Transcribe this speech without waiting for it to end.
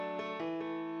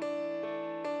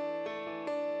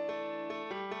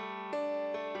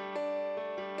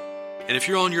And if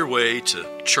you're on your way to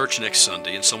church next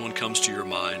Sunday and someone comes to your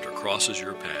mind or crosses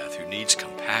your path who needs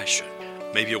compassion,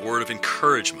 maybe a word of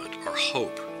encouragement or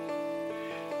hope,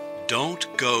 don't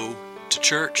go to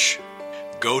church.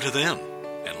 Go to them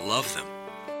and love them.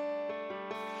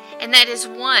 And that is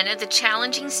one of the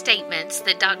challenging statements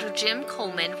that Dr. Jim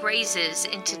Coleman raises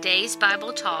in today's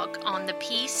Bible Talk on the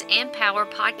Peace and Power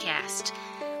podcast.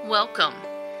 Welcome.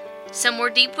 Somewhere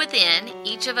deep within,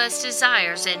 each of us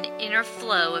desires an inner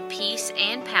flow of peace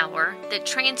and power that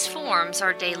transforms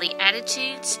our daily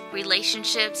attitudes,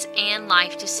 relationships, and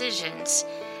life decisions.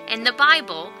 And the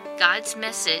Bible, God's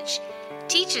message,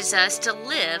 teaches us to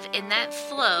live in that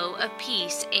flow of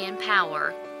peace and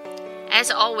power.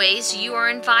 As always, you are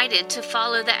invited to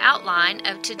follow the outline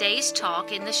of today's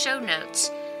talk in the show notes.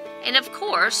 And of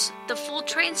course, the full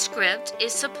transcript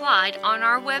is supplied on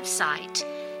our website,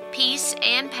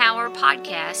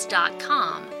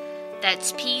 peaceandpowerpodcast.com.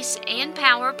 That's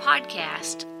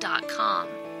peaceandpowerpodcast.com.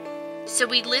 So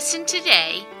we listen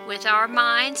today with our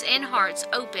minds and hearts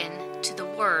open to the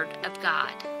Word of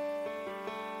God.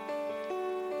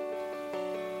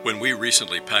 When we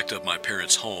recently packed up my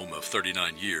parents' home of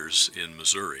 39 years in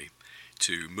Missouri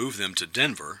to move them to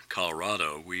Denver,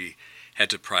 Colorado, we had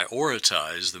to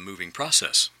prioritize the moving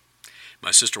process.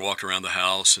 My sister walked around the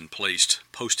house and placed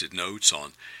Post-it notes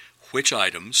on which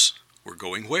items were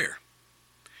going where.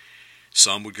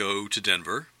 Some would go to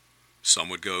Denver, some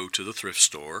would go to the thrift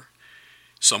store,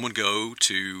 some would go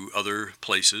to other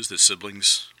places that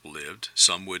siblings lived,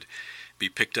 some would be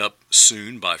picked up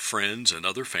soon by friends and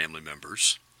other family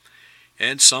members,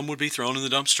 and some would be thrown in the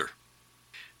dumpster.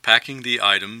 Packing the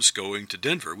items going to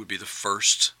Denver would be the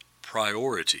first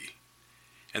priority,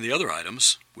 and the other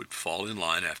items would fall in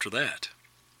line after that.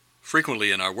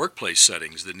 Frequently in our workplace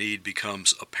settings, the need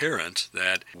becomes apparent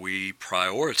that we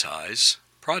prioritize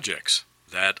projects.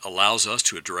 That allows us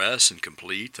to address and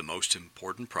complete the most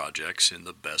important projects in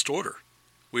the best order.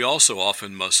 We also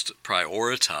often must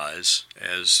prioritize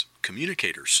as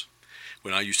communicators.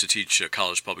 When I used to teach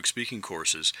college public speaking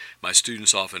courses, my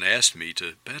students often asked me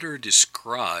to better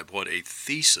describe what a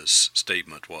thesis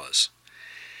statement was.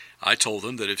 I told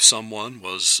them that if someone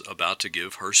was about to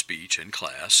give her speech in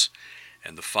class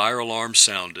and the fire alarm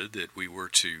sounded that we were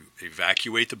to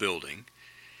evacuate the building,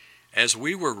 as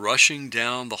we were rushing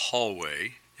down the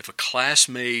hallway, if a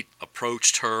classmate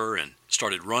approached her and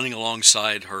started running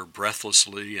alongside her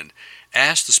breathlessly and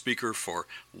asked the speaker for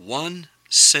one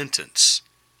sentence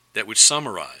that would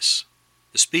summarize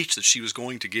the speech that she was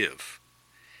going to give,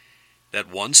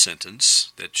 that one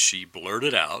sentence that she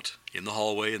blurted out in the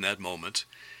hallway in that moment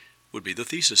would be the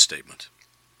thesis statement.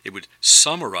 It would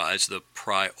summarize the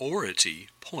priority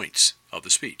points of the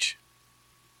speech.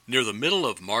 Near the middle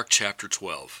of Mark chapter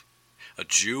 12, a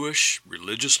Jewish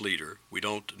religious leader, we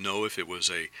don't know if it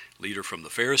was a leader from the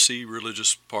Pharisee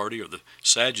religious party or the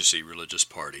Sadducee religious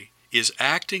party, is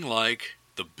acting like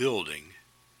the building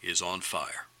is on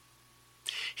fire.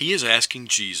 He is asking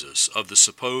Jesus of the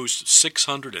supposed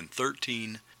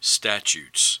 613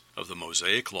 statutes of the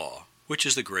Mosaic Law, which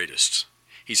is the greatest.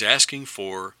 He's asking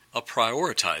for a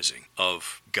prioritizing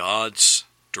of God's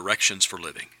directions for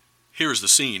living. Here is the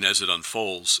scene as it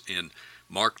unfolds in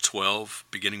Mark 12,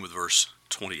 beginning with verse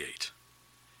 28.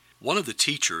 One of the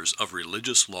teachers of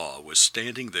religious law was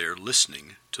standing there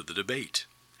listening to the debate.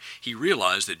 He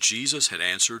realized that Jesus had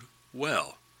answered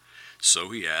well,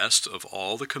 so he asked of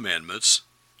all the commandments,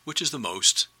 which is the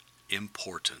most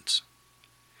important?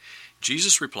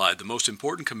 Jesus replied, the most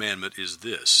important commandment is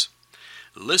this: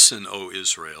 Listen, O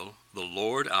Israel, the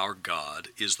Lord our God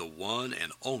is the one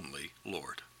and only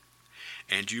Lord.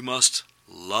 And you must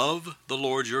love the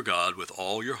Lord your God with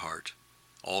all your heart,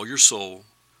 all your soul,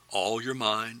 all your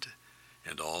mind,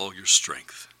 and all your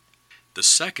strength. The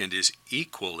second is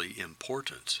equally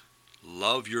important.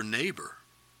 Love your neighbor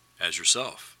as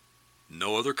yourself.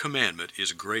 No other commandment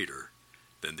is greater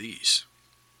than these.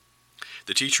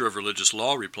 The teacher of religious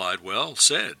law replied, Well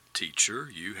said, teacher,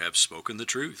 you have spoken the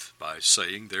truth by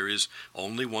saying there is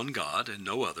only one God and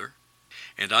no other.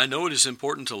 And I know it is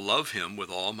important to love him with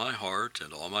all my heart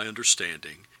and all my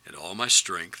understanding and all my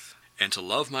strength, and to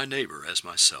love my neighbor as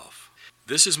myself.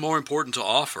 This is more important to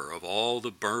offer of all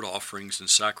the burnt offerings and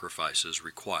sacrifices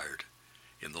required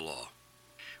in the law.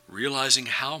 Realizing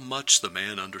how much the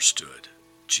man understood,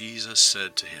 Jesus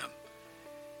said to him,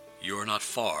 You are not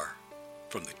far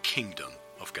from the kingdom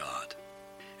of God.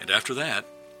 And after that,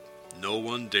 no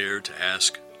one dared to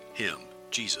ask him,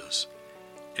 Jesus,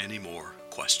 any more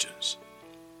questions.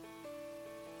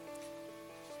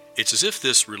 It's as if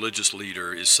this religious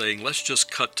leader is saying, let's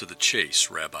just cut to the chase,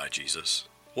 Rabbi Jesus.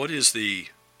 What is the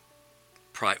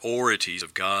priorities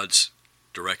of God's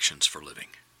directions for living.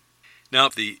 Now,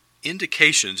 the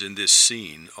indications in this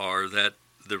scene are that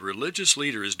the religious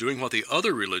leader is doing what the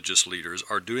other religious leaders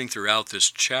are doing throughout this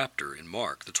chapter in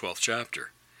Mark, the 12th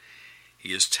chapter.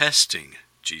 He is testing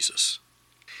Jesus.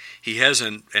 He has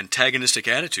an antagonistic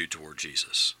attitude toward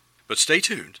Jesus. But stay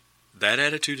tuned. That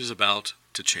attitude is about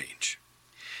to change.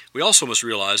 We also must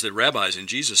realize that rabbis in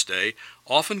Jesus' day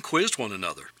often quizzed one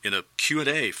another in a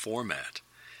Q&A format.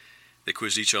 They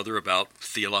quizzed each other about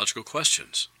theological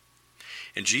questions.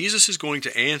 And Jesus is going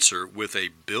to answer with a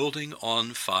building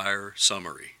on fire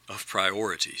summary of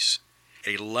priorities,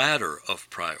 a ladder of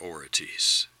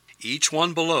priorities, each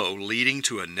one below leading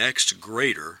to a next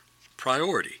greater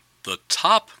priority. The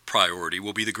top priority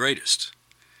will be the greatest,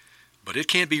 but it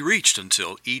can't be reached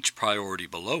until each priority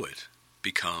below it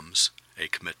becomes a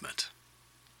commitment.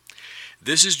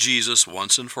 This is Jesus'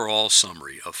 once and for all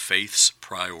summary of faith's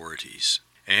priorities.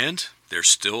 And they're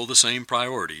still the same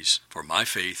priorities for my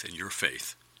faith and your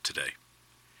faith today.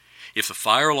 If the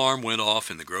fire alarm went off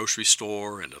in the grocery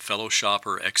store and a fellow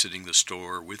shopper exiting the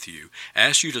store with you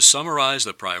asked you to summarize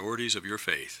the priorities of your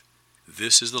faith,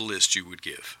 this is the list you would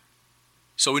give.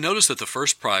 So we notice that the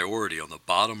first priority on the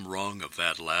bottom rung of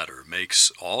that ladder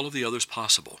makes all of the others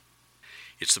possible.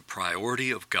 It's the priority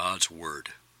of God's Word,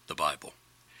 the Bible.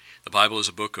 The Bible is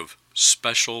a book of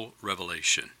special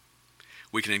revelation.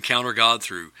 We can encounter God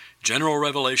through general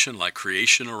revelation like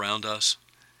creation around us,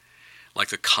 like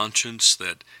the conscience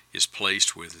that is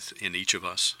placed within each of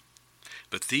us.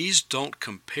 But these don't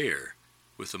compare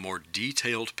with the more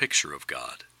detailed picture of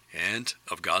God and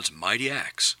of God's mighty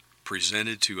acts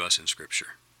presented to us in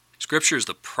Scripture. Scripture is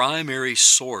the primary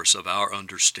source of our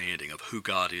understanding of who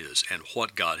God is and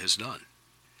what God has done.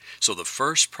 So the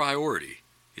first priority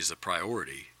is the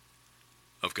priority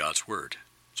of God's Word.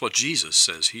 That's what Jesus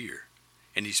says here.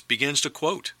 And he begins to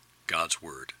quote God's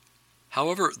Word.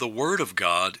 However, the Word of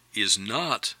God is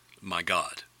not my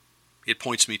God. It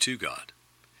points me to God.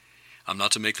 I'm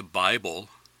not to make the Bible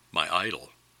my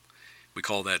idol. We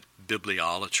call that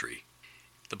bibliolatry.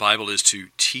 The Bible is to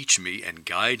teach me and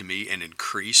guide me and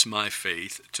increase my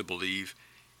faith to believe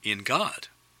in God.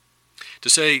 To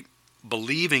say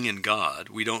believing in God,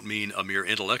 we don't mean a mere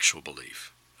intellectual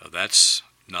belief. That's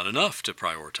not enough to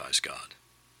prioritize God.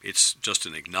 It's just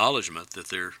an acknowledgement that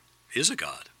there is a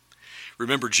God.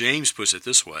 Remember, James puts it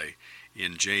this way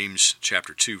in James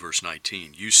chapter 2, verse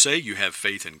 19. You say you have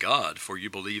faith in God, for you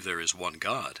believe there is one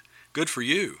God. Good for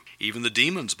you. Even the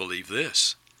demons believe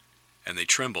this, and they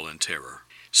tremble in terror.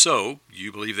 So,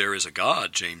 you believe there is a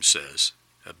God, James says.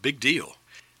 A big deal.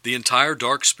 The entire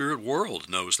dark spirit world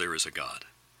knows there is a God,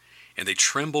 and they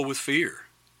tremble with fear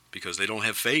because they don't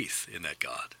have faith in that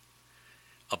God.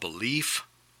 A belief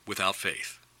without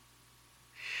faith.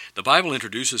 The Bible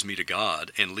introduces me to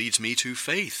God and leads me to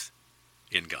faith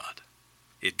in God.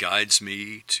 It guides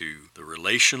me to the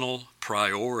relational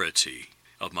priority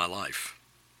of my life.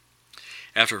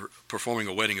 After performing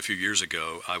a wedding a few years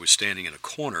ago, I was standing in a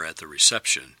corner at the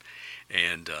reception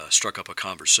and struck up a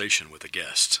conversation with a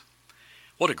guest.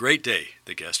 What a great day,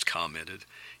 the guest commented.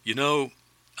 You know,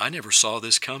 I never saw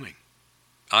this coming.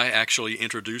 I actually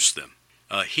introduced them.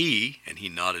 He, and he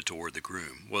nodded toward the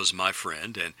groom, was my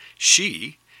friend, and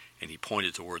she, and he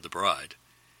pointed toward the bride,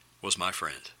 was my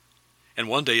friend. And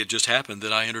one day it just happened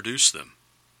that I introduced them.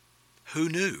 Who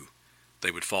knew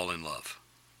they would fall in love?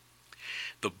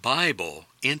 The Bible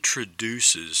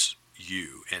introduces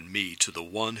you and me to the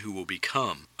one who will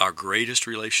become our greatest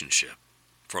relationship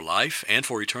for life and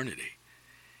for eternity.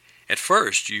 At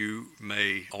first, you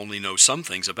may only know some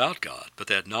things about God, but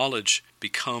that knowledge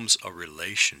becomes a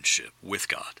relationship with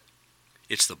God.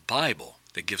 It's the Bible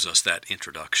that gives us that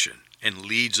introduction and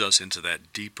leads us into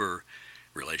that deeper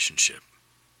relationship.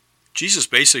 Jesus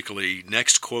basically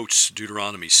next quotes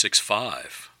Deuteronomy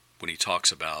 6:5 when he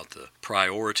talks about the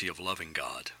priority of loving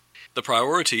God. The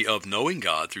priority of knowing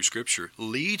God through Scripture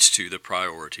leads to the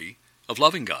priority of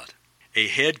loving God. A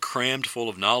head crammed full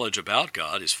of knowledge about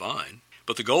God is fine,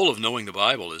 but the goal of knowing the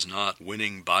Bible is not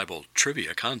winning Bible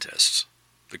trivia contests.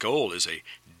 The goal is a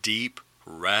deep,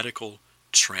 radical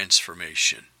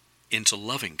transformation into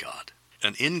loving God.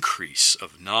 An increase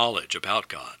of knowledge about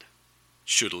God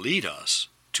should lead us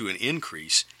to an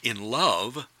increase in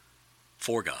love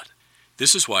for God.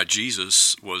 This is why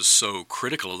Jesus was so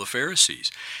critical of the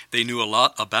Pharisees. They knew a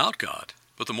lot about God,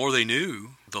 but the more they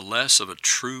knew, the less of a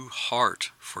true heart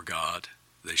for God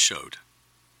they showed.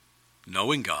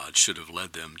 Knowing God should have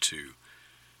led them to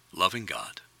loving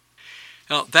God.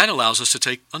 Now, that allows us to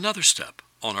take another step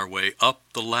on our way up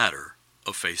the ladder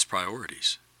of faith's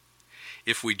priorities.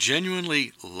 If we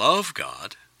genuinely love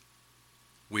God,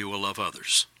 we will love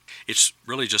others. It's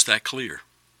really just that clear.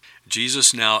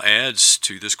 Jesus now adds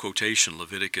to this quotation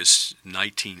Leviticus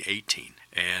 19:18,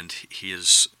 and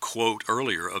his quote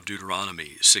earlier of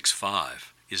Deuteronomy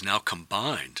 6:5 is now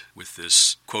combined with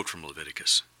this quote from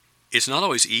Leviticus. It's not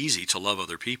always easy to love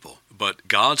other people, but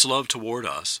God's love toward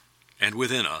us and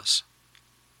within us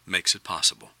makes it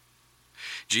possible.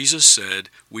 Jesus said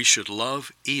we should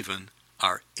love even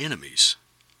our enemies.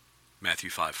 Matthew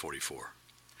 5:44.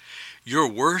 Your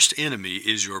worst enemy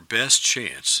is your best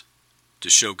chance to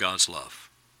show God's love.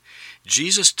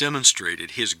 Jesus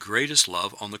demonstrated his greatest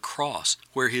love on the cross,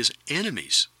 where his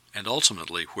enemies, and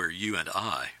ultimately where you and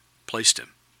I, placed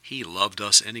him. He loved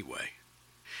us anyway.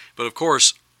 But of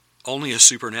course, only a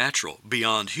supernatural,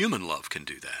 beyond human love can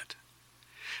do that.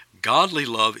 Godly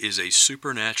love is a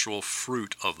supernatural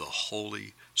fruit of the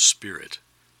Holy Spirit.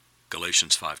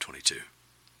 Galatians 5:22.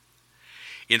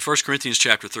 In 1 Corinthians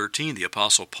chapter 13, the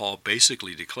Apostle Paul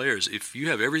basically declares, if you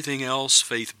have everything else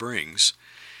faith brings,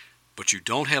 but you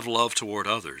don't have love toward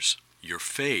others, your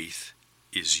faith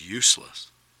is useless.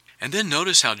 And then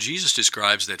notice how Jesus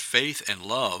describes that faith and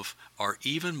love are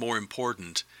even more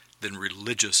important than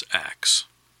religious acts.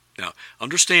 Now,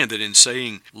 understand that in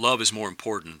saying love is more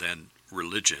important than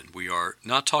religion, we are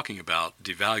not talking about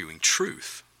devaluing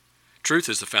truth. Truth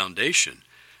is the foundation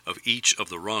of each of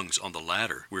the rungs on the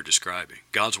ladder we're describing.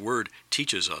 God's Word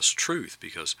teaches us truth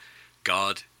because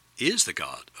God is the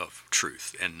God of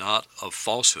truth and not of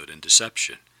falsehood and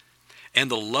deception.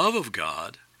 And the love of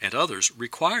God and others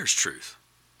requires truth.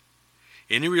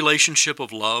 Any relationship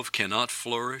of love cannot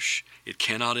flourish, it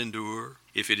cannot endure,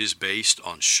 if it is based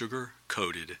on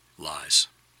sugar-coated lies.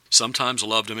 Sometimes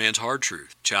love demands hard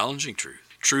truth, challenging truth,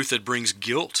 truth that brings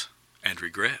guilt and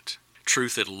regret,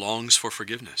 truth that longs for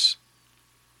forgiveness.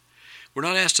 We're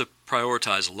not asked to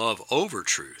prioritize love over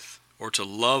truth or to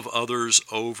love others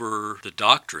over the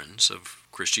doctrines of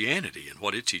Christianity and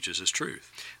what it teaches as truth.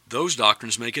 Those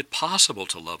doctrines make it possible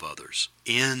to love others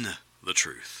in the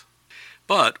truth.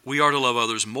 But we are to love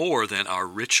others more than our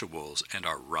rituals and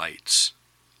our rites.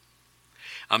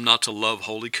 I'm not to love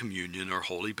Holy Communion or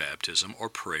Holy Baptism or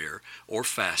prayer or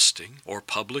fasting or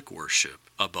public worship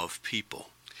above people.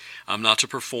 I'm not to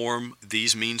perform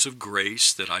these means of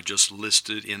grace that I just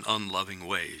listed in unloving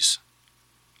ways.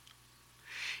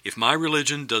 If my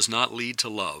religion does not lead to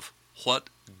love, what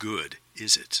good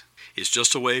is it? It's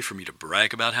just a way for me to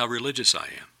brag about how religious I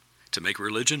am, to make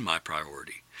religion my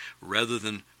priority, rather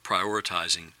than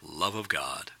prioritizing love of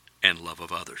God and love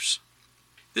of others.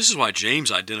 This is why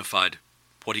James identified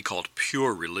what he called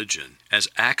pure religion as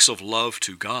acts of love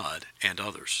to God and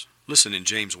others. Listen in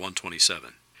James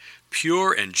 1:27.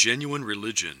 Pure and genuine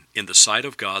religion in the sight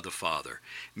of God the Father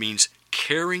means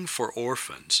caring for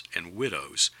orphans and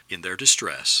widows in their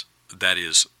distress, that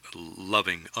is,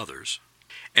 loving others,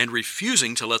 and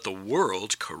refusing to let the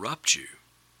world corrupt you,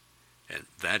 and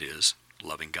that is,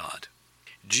 loving God.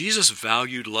 Jesus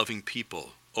valued loving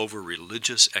people over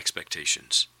religious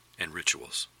expectations and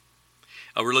rituals.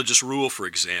 A religious rule, for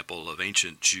example, of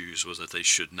ancient Jews was that they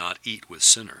should not eat with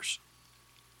sinners.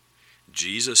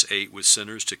 Jesus ate with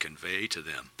sinners to convey to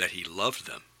them that he loved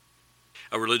them.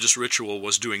 A religious ritual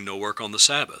was doing no work on the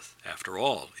Sabbath. After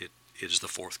all, it is the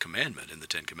fourth commandment in the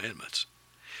Ten Commandments.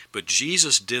 But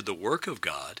Jesus did the work of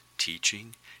God,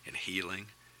 teaching and healing,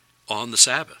 on the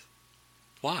Sabbath.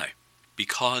 Why?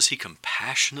 Because he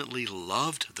compassionately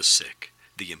loved the sick,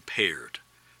 the impaired,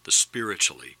 the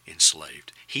spiritually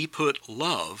enslaved. He put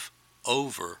love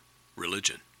over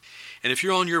religion. And if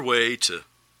you're on your way to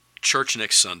church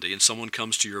next Sunday and someone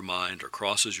comes to your mind or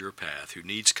crosses your path who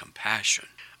needs compassion,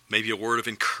 maybe a word of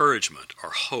encouragement or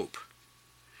hope,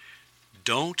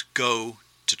 don't go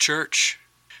to church.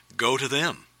 Go to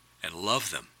them and love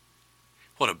them.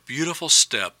 What a beautiful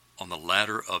step on the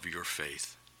ladder of your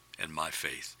faith and my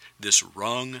faith, this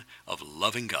rung of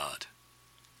loving God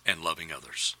and loving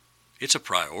others. It's a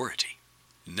priority.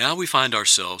 Now we find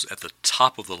ourselves at the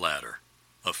top of the ladder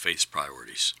of faith's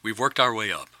priorities. We've worked our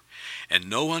way up. And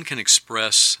no one can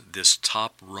express this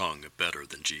top rung better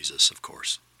than Jesus, of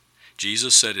course.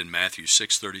 Jesus said in Matthew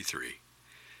 6:33,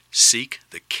 "Seek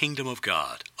the kingdom of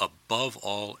God above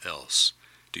all else."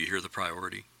 Do you hear the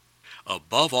priority?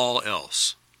 Above all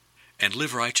else, and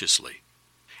live righteously,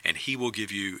 and he will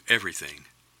give you everything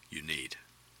you need.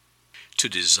 To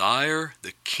desire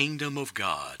the kingdom of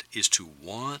God is to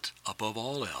want, above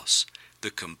all else,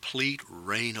 the complete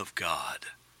reign of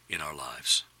God in our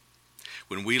lives.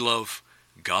 When we love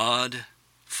God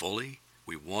fully,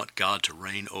 we want God to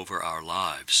reign over our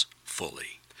lives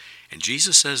fully. And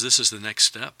Jesus says this is the next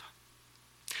step.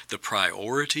 The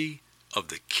priority of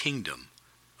the kingdom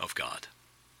of God.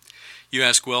 You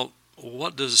ask, well,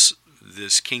 what does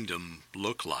this kingdom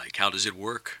look like? How does it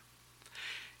work?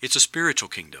 It's a spiritual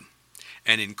kingdom,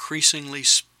 an increasingly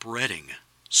spreading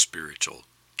spiritual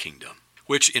kingdom,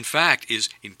 which in fact is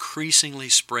increasingly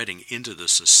spreading into the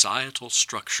societal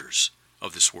structures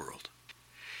of this world.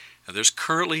 Now, there's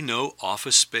currently no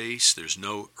office space, there's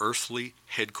no earthly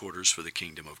headquarters for the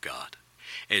kingdom of God.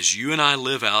 As you and I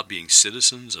live out being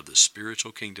citizens of the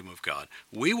spiritual kingdom of God,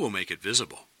 we will make it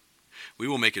visible. We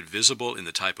will make it visible in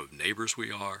the type of neighbors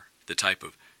we are, the type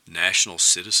of national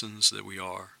citizens that we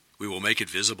are. We will make it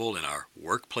visible in our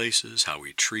workplaces, how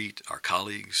we treat our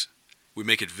colleagues. We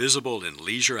make it visible in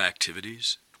leisure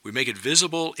activities. We make it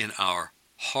visible in our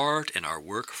heart and our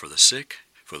work for the sick,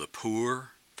 for the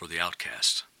poor, for the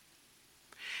outcast.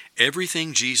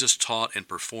 Everything Jesus taught and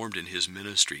performed in his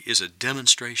ministry is a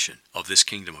demonstration of this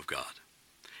kingdom of God.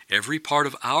 Every part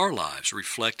of our lives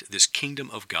reflect this kingdom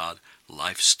of God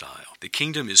lifestyle. The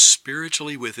kingdom is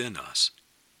spiritually within us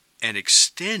and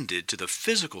extended to the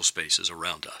physical spaces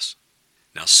around us.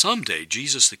 Now someday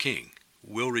Jesus the King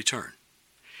will return.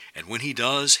 And when he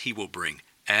does, he will bring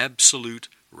absolute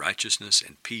righteousness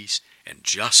and peace and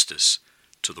justice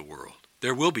to the world.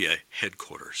 There will be a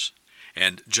headquarters.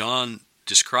 And John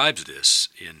describes this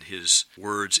in his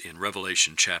words in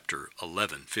Revelation chapter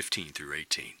 11, 15 through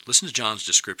 18. Listen to John's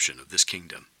description of this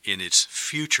kingdom in its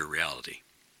future reality.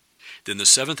 Then the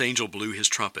seventh angel blew his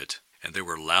trumpet, and there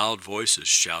were loud voices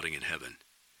shouting in heaven,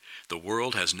 "The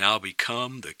world has now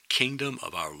become the kingdom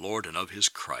of our Lord and of his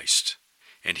Christ,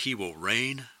 and he will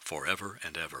reign forever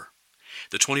and ever."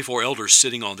 The 24 elders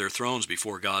sitting on their thrones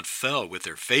before God fell with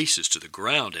their faces to the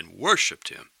ground and worshipped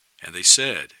him. And they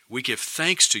said, "We give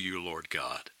thanks to you, Lord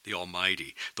God, the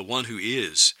Almighty, the one who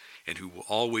is and who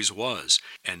always was.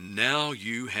 And now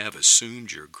you have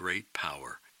assumed your great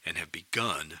power and have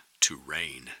begun to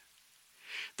reign.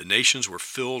 The nations were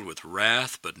filled with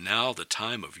wrath, but now the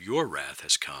time of your wrath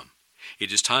has come.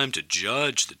 It is time to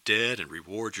judge the dead and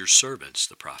reward your servants,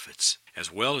 the prophets,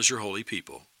 as well as your holy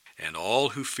people, and all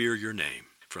who fear your name,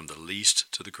 from the least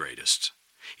to the greatest.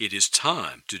 It is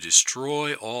time to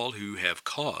destroy all who have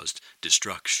caused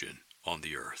destruction on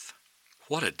the earth."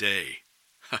 What a day!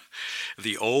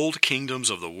 The old kingdoms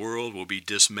of the world will be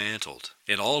dismantled,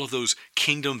 and all of those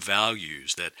kingdom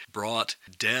values that brought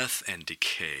death and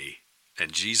decay,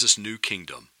 and Jesus' new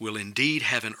kingdom will indeed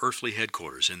have an earthly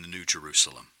headquarters in the New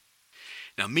Jerusalem.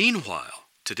 Now, meanwhile,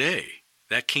 today,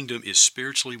 that kingdom is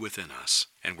spiritually within us,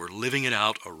 and we're living it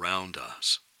out around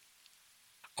us.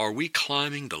 Are we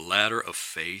climbing the ladder of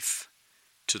faith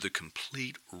to the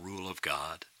complete rule of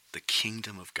God, the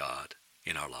kingdom of God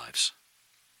in our lives?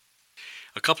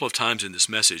 A couple of times in this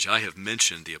message, I have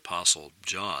mentioned the Apostle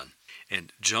John.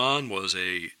 And John was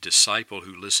a disciple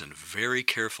who listened very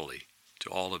carefully to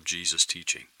all of Jesus'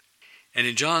 teaching. And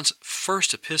in John's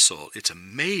first epistle, it's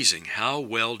amazing how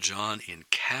well John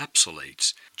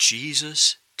encapsulates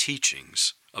Jesus'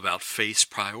 teachings about faith's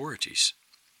priorities.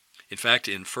 In fact,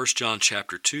 in 1 John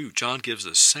chapter 2, John gives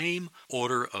the same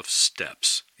order of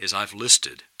steps as I've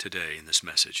listed today in this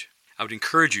message. I would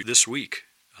encourage you this week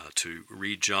to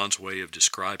read John's way of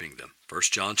describing them.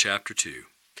 1 John chapter 2.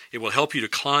 It will help you to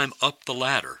climb up the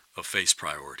ladder of faith's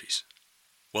priorities.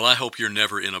 Well, I hope you're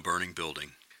never in a burning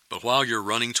building, but while you're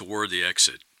running toward the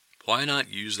exit, why not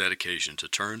use that occasion to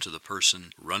turn to the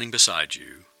person running beside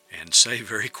you and say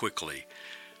very quickly,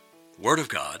 Word of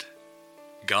God,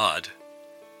 God,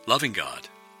 loving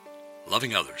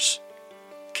others,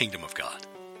 kingdom of God.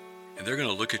 And they're going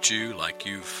to look at you like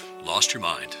you've lost your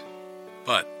mind.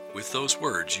 But with those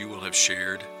words, you will have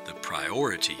shared the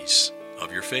priorities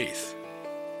of your faith.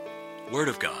 Word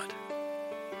of God,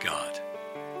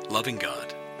 loving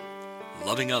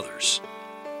others,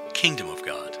 kingdom of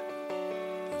God.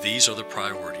 These are the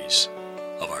priorities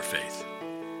of our faith.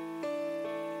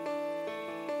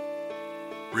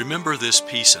 Remember this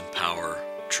peace and power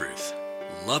truth.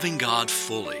 Loving God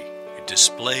fully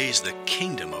displays the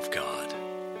kingdom of God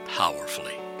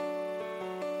powerfully.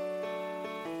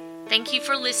 Thank you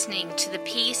for listening to the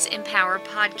Peace and Power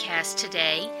podcast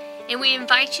today, and we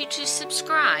invite you to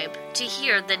subscribe to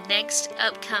hear the next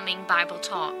upcoming Bible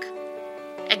talk.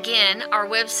 Again, our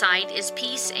website is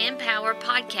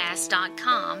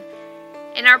peaceandpowerpodcast.com,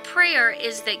 and our prayer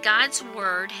is that God's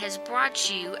Word has brought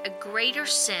you a greater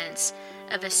sense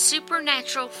of a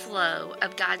supernatural flow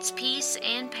of God's peace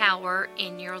and power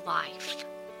in your life.